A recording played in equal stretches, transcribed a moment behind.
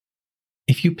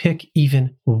If you pick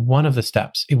even one of the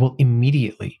steps, it will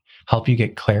immediately help you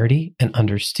get clarity and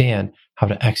understand how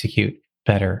to execute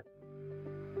better.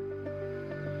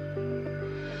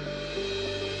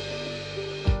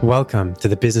 Welcome to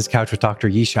the Business Couch with Dr.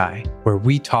 Yishai, where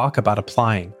we talk about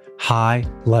applying high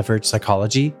leverage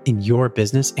psychology in your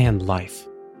business and life.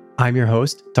 I'm your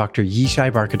host, Dr.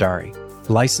 Yishai Barkadari,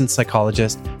 licensed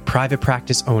psychologist, private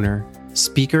practice owner,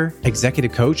 speaker,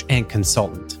 executive coach, and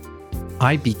consultant.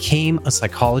 I became a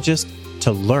psychologist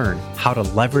to learn how to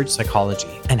leverage psychology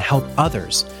and help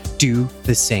others do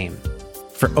the same.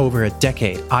 For over a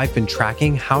decade, I've been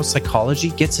tracking how psychology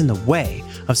gets in the way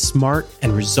of smart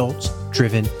and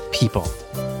results-driven people.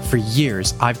 For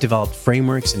years, I've developed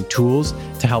frameworks and tools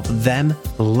to help them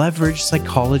leverage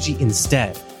psychology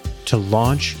instead to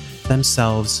launch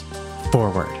themselves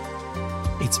forward.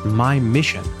 It's my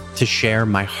mission to share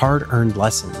my hard-earned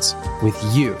lessons with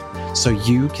you so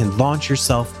you can launch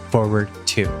yourself forward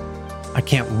too. I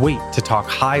can't wait to talk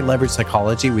high leverage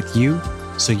psychology with you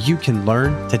so you can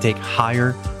learn to take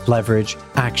higher leverage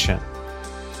action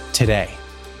today.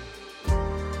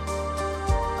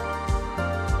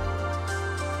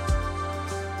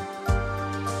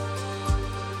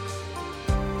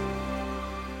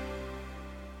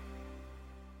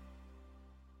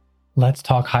 Let's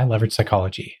talk high leverage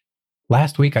psychology.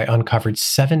 Last week, I uncovered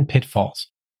 7 pitfalls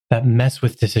that mess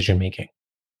with decision making.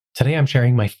 Today, I'm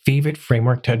sharing my favorite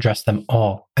framework to address them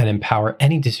all and empower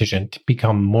any decision to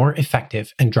become more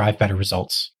effective and drive better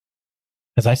results.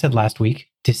 As I said last week,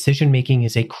 decision making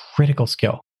is a critical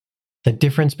skill. The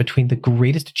difference between the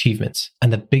greatest achievements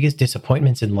and the biggest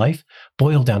disappointments in life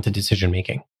boil down to decision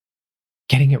making.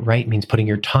 Getting it right means putting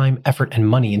your time, effort, and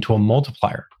money into a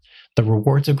multiplier. The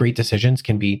rewards of great decisions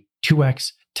can be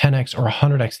 2x, 10x, or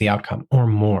 100x the outcome, or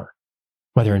more.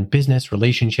 Whether in business,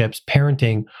 relationships,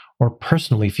 parenting, or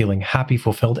personally feeling happy,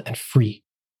 fulfilled, and free.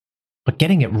 But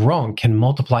getting it wrong can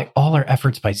multiply all our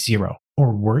efforts by 0,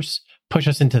 or worse, push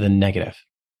us into the negative.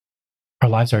 Our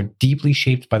lives are deeply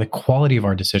shaped by the quality of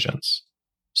our decisions.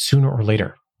 Sooner or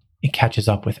later, it catches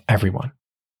up with everyone.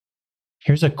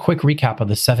 Here's a quick recap of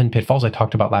the 7 pitfalls I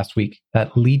talked about last week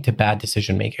that lead to bad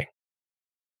decision making.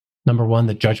 Number 1,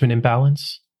 the judgment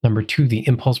imbalance. Number 2, the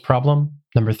impulse problem.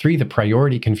 Number 3, the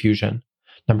priority confusion.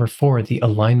 Number 4, the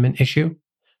alignment issue.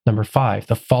 Number 5,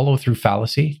 the follow-through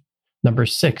fallacy. Number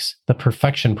 6, the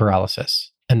perfection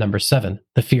paralysis. And number 7,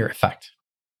 the fear effect.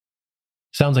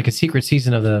 Sounds like a secret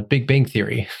season of the Big Bang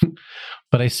Theory,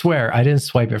 but I swear I didn't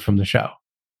swipe it from the show.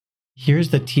 Here's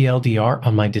the TLDR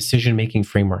on my decision-making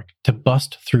framework to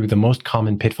bust through the most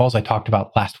common pitfalls I talked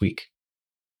about last week.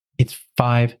 It's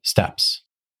 5 steps.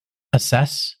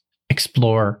 Assess,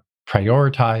 explore,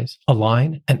 prioritize,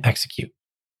 align, and execute.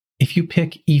 If you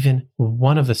pick even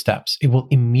one of the steps, it will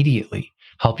immediately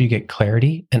help you get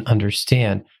clarity and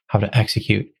understand how to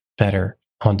execute better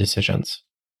on decisions.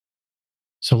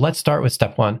 So let's start with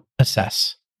step 1,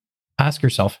 assess. Ask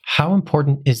yourself, how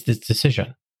important is this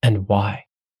decision and why?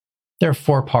 There are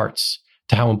 4 parts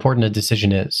to how important a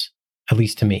decision is, at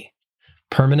least to me: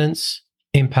 permanence,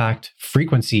 impact,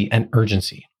 frequency, and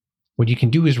urgency. What you can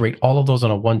do is rate all of those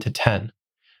on a 1 to 10,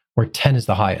 where 10 is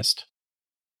the highest.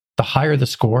 The higher the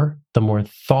score, the more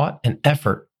thought and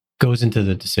effort goes into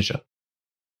the decision.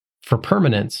 For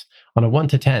permanence, on a 1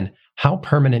 to 10, how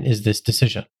permanent is this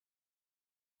decision?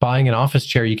 Buying an office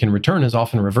chair you can return is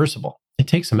often reversible. It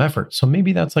takes some effort, so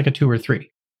maybe that's like a 2 or 3.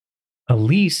 A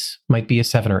lease might be a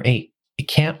 7 or 8. It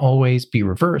can't always be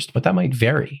reversed, but that might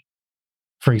vary.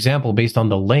 For example, based on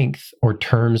the length or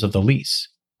terms of the lease,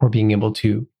 or being able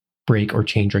to break or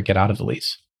change or get out of the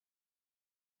lease.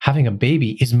 Having a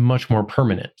baby is much more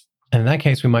permanent, and in that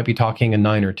case, we might be talking a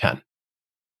 9 or 10.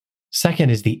 Second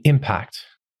is the impact.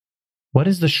 What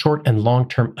is the short and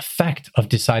long-term effect of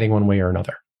deciding one way or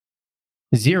another?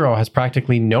 0 has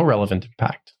practically no relevant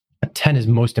impact. A 10 is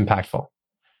most impactful,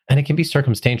 and it can be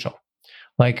circumstantial,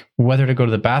 like whether to go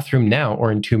to the bathroom now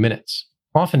or in 2 minutes.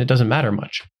 Often it doesn't matter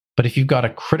much, but if you've got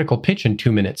a critical pitch in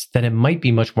 2 minutes, then it might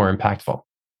be much more impactful.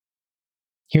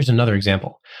 Here's another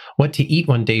example. What to eat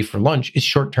one day for lunch is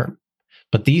short-term,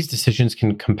 but these decisions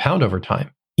can compound over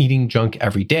time. Eating junk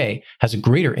every day has a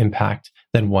greater impact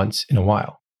than once in a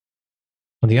while.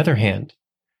 On the other hand,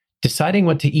 deciding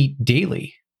what to eat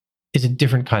daily is a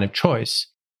different kind of choice,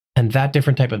 and that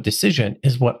different type of decision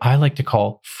is what I like to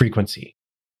call frequency.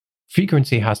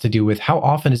 Frequency has to do with how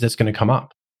often is this going to come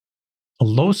up. A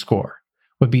low score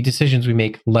would be decisions we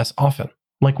make less often,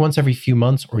 like once every few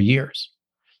months or years.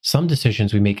 Some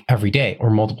decisions we make every day or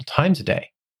multiple times a day,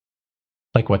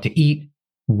 like what to eat,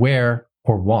 where,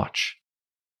 or watch.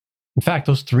 In fact,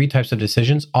 those 3 types of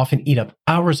decisions often eat up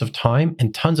hours of time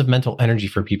and tons of mental energy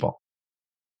for people.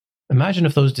 Imagine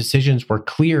if those decisions were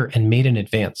clear and made in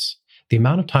advance. The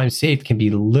amount of time saved can be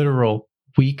literal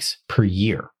weeks per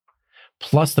year,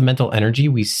 plus the mental energy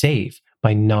we save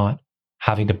by not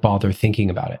having to bother thinking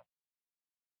about it.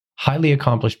 Highly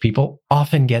accomplished people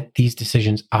often get these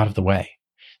decisions out of the way.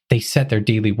 They set their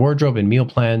daily wardrobe and meal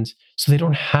plans so they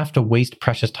don't have to waste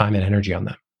precious time and energy on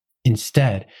them.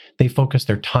 Instead, they focus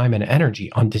their time and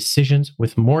energy on decisions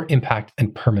with more impact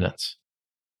and permanence.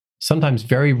 Sometimes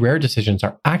very rare decisions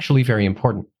are actually very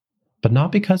important, but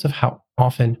not because of how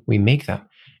often we make them.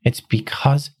 It's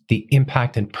because the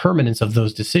impact and permanence of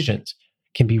those decisions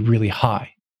can be really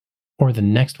high. Or the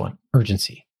next one,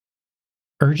 urgency.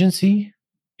 Urgency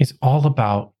is all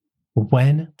about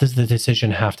when does the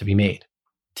decision have to be made?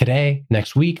 Today,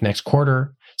 next week, next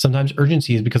quarter. Sometimes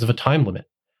urgency is because of a time limit.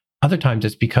 Other times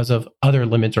it's because of other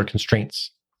limits or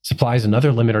constraints. Supply is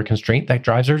another limit or constraint that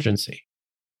drives urgency,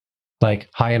 like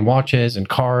high-end watches and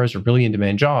cars or really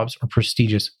in-demand jobs or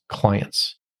prestigious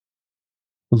clients.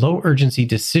 Low urgency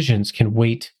decisions can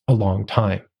wait a long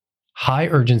time. High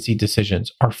urgency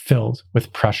decisions are filled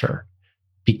with pressure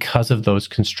because of those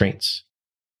constraints.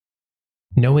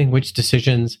 Knowing which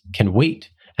decisions can wait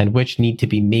and which need to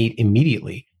be made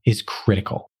immediately is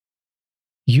critical.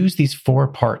 Use these 4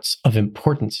 parts of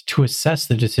importance to assess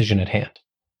the decision at hand: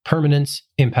 permanence,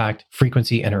 impact,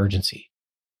 frequency, and urgency.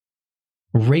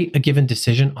 Rate a given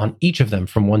decision on each of them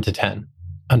from 1 to 10.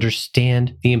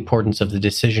 Understand the importance of the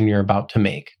decision you're about to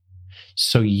make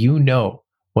so you know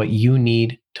what you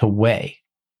need to weigh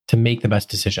to make the best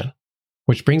decision.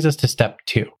 Which brings us to step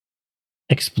 2,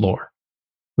 explore.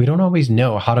 We don't always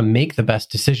know how to make the best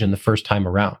decision the first time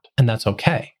around, and that's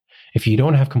okay. If you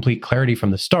don't have complete clarity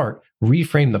from the start,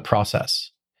 reframe the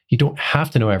process. You don't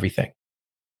have to know everything.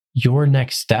 Your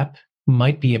next step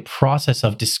might be a process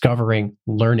of discovering,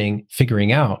 learning,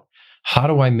 figuring out, how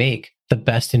do I make the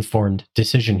best informed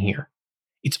decision here?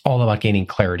 It's all about gaining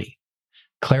clarity.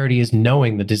 Clarity is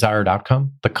knowing the desired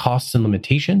outcome, the costs and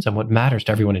limitations, and what matters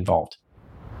to everyone involved.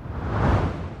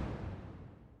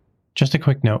 Just a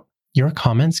quick note, your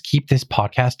comments keep this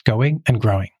podcast going and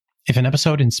growing. If an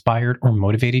episode inspired or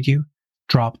motivated you,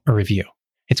 drop a review.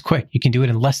 It's quick. You can do it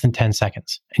in less than 10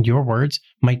 seconds, and your words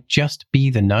might just be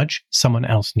the nudge someone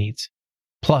else needs.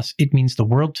 Plus, it means the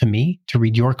world to me to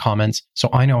read your comments so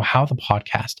I know how the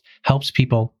podcast helps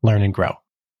people learn and grow.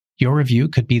 Your review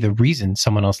could be the reason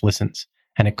someone else listens,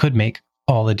 and it could make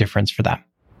all the difference for them.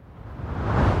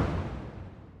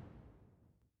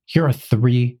 Here are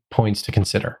 3 points to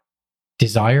consider: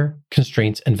 desire,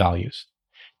 constraints, and values.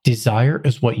 Desire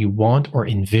is what you want or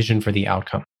envision for the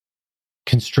outcome.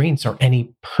 Constraints are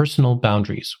any personal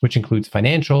boundaries, which includes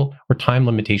financial or time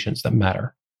limitations that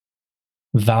matter.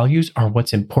 Values are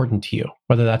what's important to you,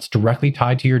 whether that's directly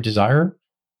tied to your desire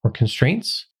or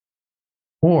constraints,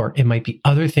 or it might be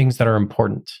other things that are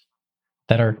important,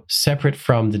 that are separate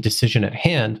from the decision at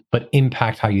hand, but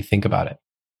impact how you think about it.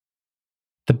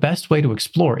 The best way to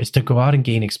explore is to go out and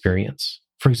gain experience.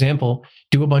 For example,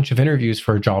 do a bunch of interviews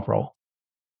for a job role.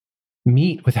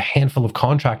 Meet with a handful of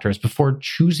contractors before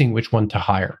choosing which one to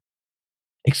hire.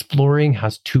 Exploring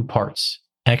has 2 parts,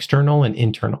 external and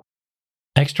internal.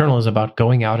 External is about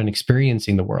going out and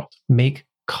experiencing the world. Make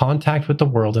contact with the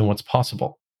world and what's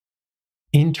possible.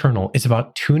 Internal is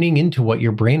about tuning into what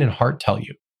your brain and heart tell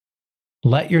you.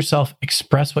 Let yourself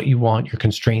express what you want, your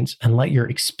constraints, and let your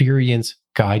experience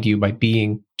guide you by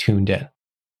being tuned in.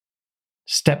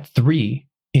 Step 3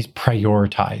 is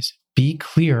prioritize. Be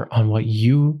clear on what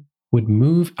you would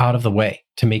move out of the way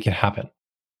to make it happen,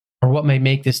 or what might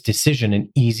make this decision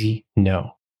an easy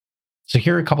no. So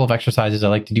here are a couple of exercises I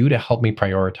like to do to help me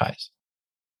prioritize.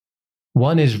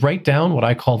 One is write down what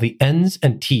I call the N's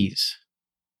and T's.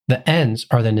 The N's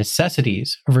are the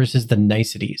necessities versus the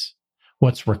niceties,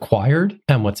 what's required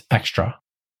and what's extra.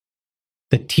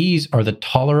 The T's are the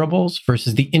tolerables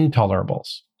versus the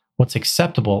intolerables, what's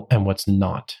acceptable and what's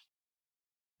not.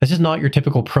 This is not your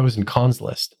typical pros and cons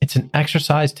list. It's an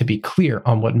exercise to be clear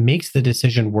on what makes the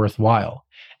decision worthwhile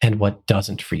and what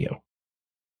doesn't for you.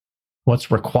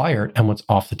 What's required and what's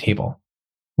off the table.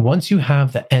 Once you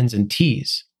have the N's and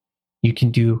T's, you can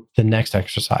do the next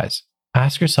exercise.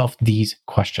 Ask yourself these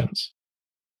questions.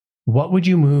 What would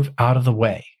you move out of the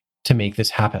way to make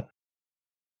this happen?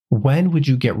 When would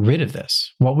you get rid of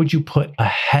this? What would you put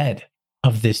ahead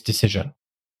of this decision?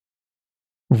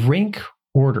 Rank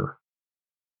order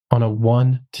on a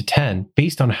 1 to 10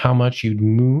 based on how much you'd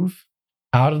move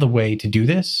out of the way to do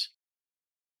this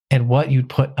and what you'd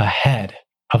put ahead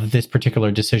of this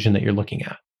particular decision that you're looking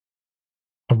at.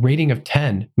 A rating of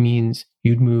 10 means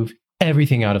you'd move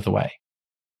everything out of the way.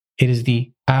 It is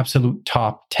the absolute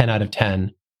top 10 out of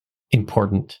 10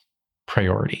 important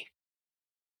priority.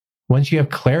 Once you have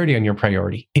clarity on your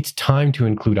priority, it's time to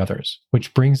include others,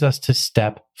 which brings us to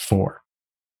step 4.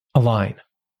 Align.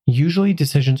 Usually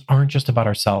decisions aren't just about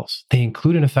ourselves. They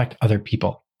include and affect other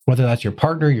people, whether that's your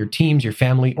partner, your teams, your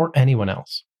family, or anyone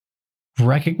else.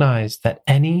 Recognize that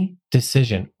any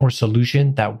decision or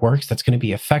solution that works that's going to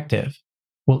be effective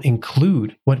will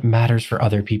include what matters for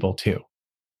other people too.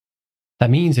 That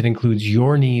means it includes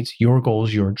your needs, your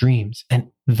goals, your dreams,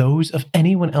 and those of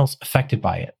anyone else affected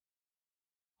by it.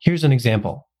 Here's an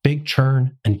example. Big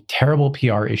churn and terrible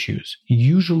PR issues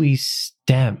usually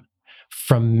stem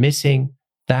from missing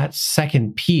that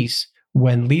second piece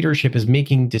when leadership is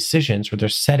making decisions or they're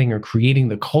setting or creating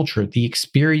the culture. The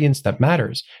experience that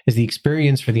matters is the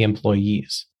experience for the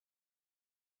employees.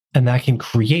 And that can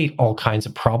create all kinds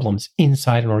of problems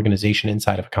inside an organization,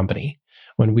 inside of a company,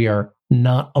 when we are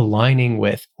not aligning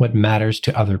with what matters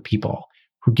to other people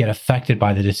who get affected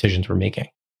by the decisions we're making.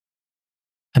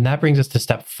 And that brings us to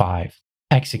step 5,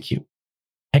 execute.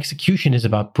 Execution is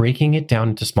about breaking it down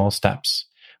into small steps,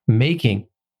 making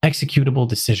executable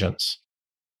decisions,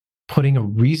 putting a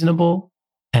reasonable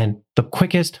and the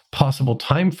quickest possible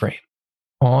time frame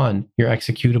on your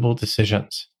executable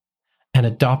decisions, and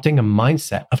adopting a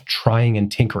mindset of trying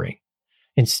and tinkering.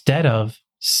 Instead of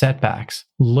setbacks,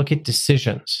 look at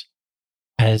decisions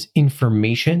as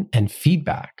information and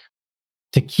feedback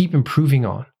to keep improving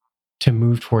on, to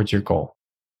move towards your goal.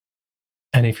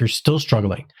 And if you're still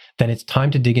struggling, then it's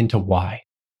time to dig into why.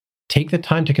 Take the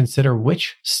time to consider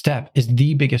which step is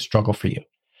the biggest struggle for you.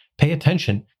 Pay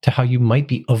attention to how you might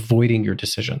be avoiding your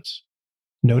decisions.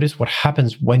 Notice what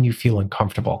happens when you feel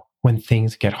uncomfortable, when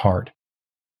things get hard.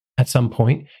 At some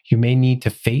point, you may need to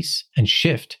face and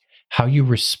shift how you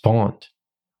respond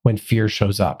when fear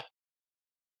shows up.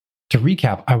 To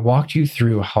recap, I walked you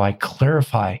through how I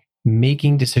clarify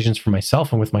making decisions for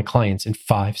myself and with my clients in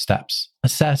 5 steps.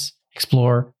 Assess,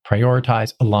 explore,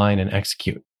 prioritize, align, and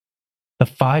execute. The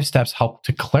 5 steps help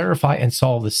to clarify and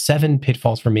solve the 7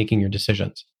 pitfalls for making your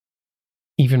decisions.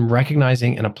 Even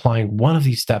recognizing and applying one of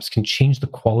these steps can change the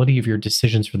quality of your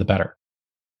decisions for the better,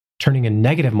 turning a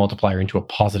negative multiplier into a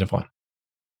positive one.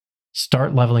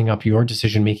 Start leveling up your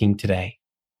decision-making today,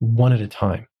 one at a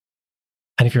time.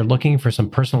 And if you're looking for some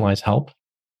personalized help,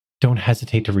 don't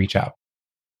hesitate to reach out.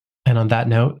 And on that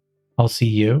note, I'll see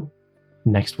you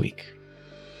next week.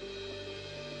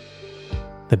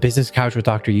 The Business Couch with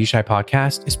Dr. Yishai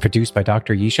podcast is produced by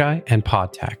Dr. Yishai and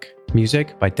PodTech.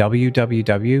 Music by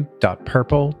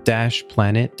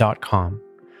www.purple-planet.com.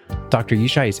 Dr.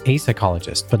 Yishai is a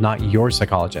psychologist, but not your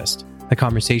psychologist. The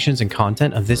conversations and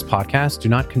content of this podcast do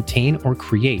not contain or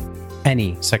create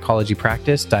any psychology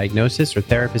practice, diagnosis, or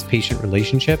therapist-patient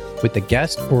relationship with the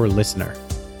guest or listener.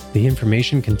 The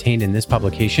information contained in this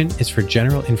publication is for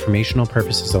general informational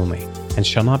purposes only and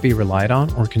shall not be relied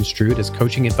on or construed as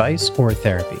coaching advice or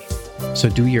therapy. So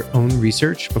do your own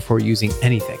research before using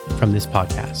anything from this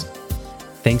podcast.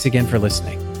 Thanks again for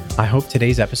listening. I hope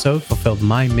today's episode fulfilled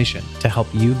my mission to help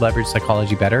you leverage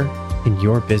psychology better in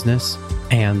your business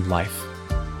and life.